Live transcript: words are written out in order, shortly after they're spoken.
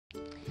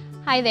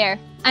Hi there,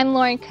 I'm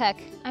Lauren Cook.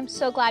 I'm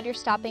so glad you're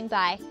stopping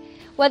by.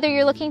 Whether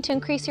you're looking to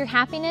increase your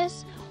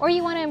happiness or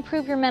you want to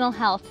improve your mental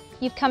health,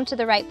 you've come to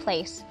the right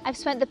place. I've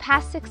spent the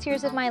past 6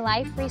 years of my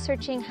life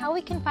researching how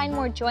we can find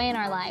more joy in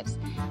our lives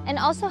and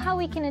also how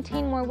we can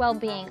attain more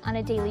well-being on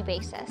a daily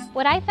basis.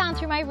 What I found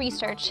through my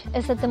research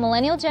is that the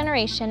millennial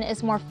generation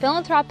is more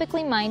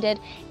philanthropically minded,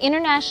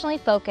 internationally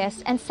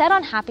focused, and set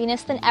on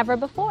happiness than ever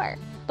before.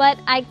 But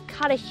I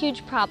caught a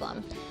huge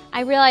problem.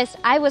 I realized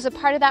I was a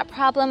part of that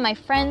problem. My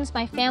friends,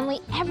 my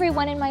family,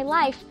 everyone in my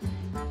life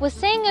was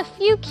saying a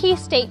few key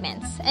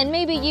statements, and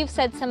maybe you've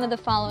said some of the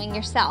following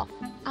yourself.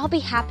 I'll be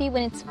happy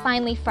when it's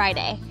finally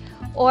Friday,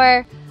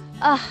 or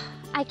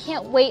I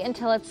can't wait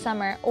until it's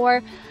summer,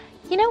 or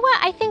you know what,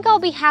 I think I'll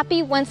be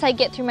happy once I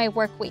get through my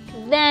work week,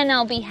 then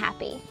I'll be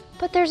happy.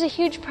 But there's a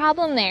huge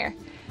problem there.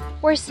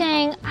 We're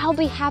saying, I'll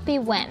be happy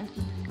when,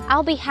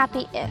 I'll be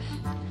happy if.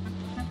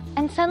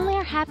 And suddenly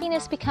our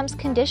happiness becomes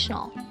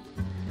conditional.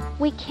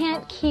 We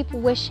can't keep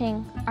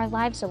wishing our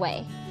lives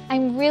away.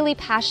 I'm really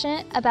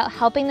passionate about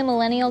helping the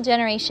millennial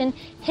generation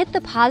hit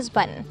the pause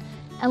button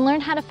and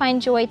learn how to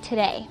find joy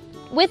today.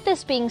 With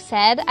this being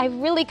said, I've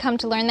really come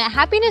to learn that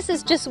happiness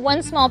is just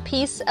one small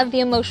piece of the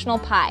emotional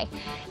pie.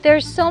 There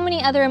are so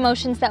many other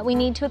emotions that we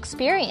need to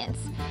experience.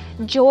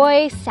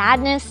 Joy,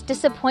 sadness,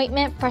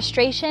 disappointment,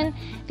 frustration,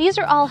 these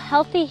are all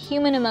healthy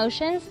human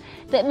emotions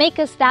that make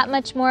us that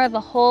much more of a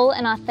whole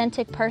and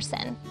authentic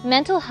person.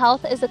 Mental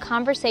health is a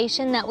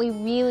conversation that we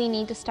really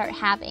need to start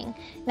having,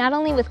 not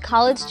only with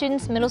college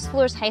students, middle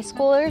schoolers, high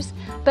schoolers,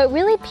 but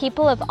really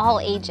people of all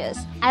ages.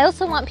 I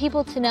also want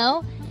people to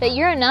know that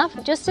you're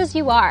enough just as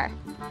you are.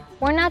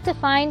 We're not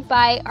defined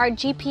by our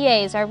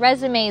GPAs, our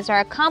resumes, our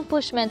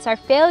accomplishments, our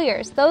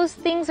failures. Those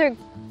things are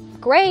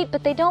great,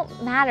 but they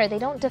don't matter. They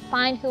don't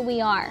define who we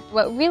are.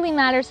 What really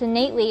matters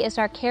innately is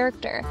our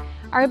character,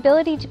 our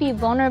ability to be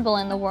vulnerable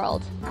in the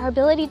world, our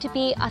ability to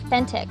be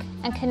authentic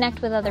and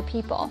connect with other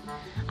people.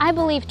 I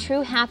believe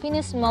true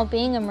happiness and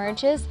well-being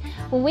emerges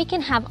when we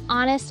can have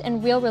honest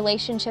and real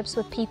relationships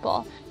with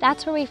people.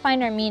 That's where we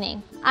find our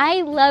meaning.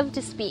 I love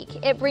to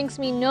speak. It brings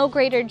me no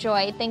greater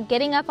joy than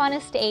getting up on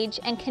a stage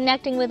and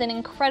connecting with an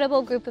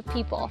incredible group of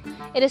people.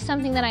 It is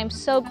something that I'm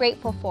so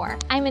grateful for.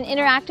 I'm an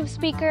interactive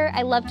speaker.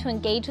 I love to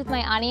engage with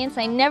my audience.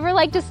 I never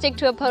like to stick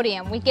to a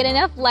podium. We get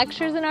enough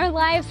lectures in our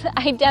lives.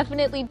 I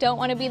definitely don't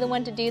want to be the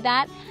one to do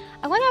that.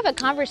 I want to have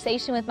a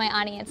conversation with my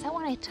audience. I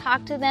want to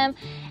talk to them,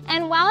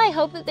 and while I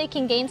hope that they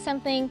can gain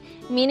something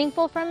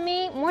meaningful from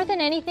me, more than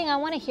anything, I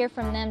want to hear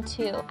from them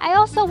too. I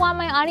also want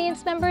my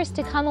audience members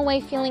to come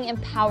away feeling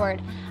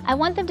empowered. I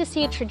want them to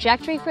see a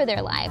trajectory for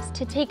their lives,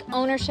 to take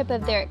ownership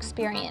of their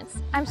experience.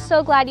 I'm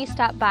so glad you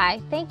stopped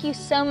by. Thank you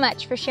so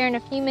much for sharing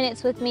a few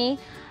minutes with me.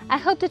 I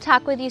hope to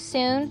talk with you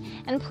soon,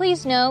 and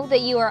please know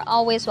that you are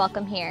always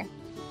welcome here.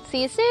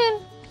 See you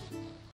soon!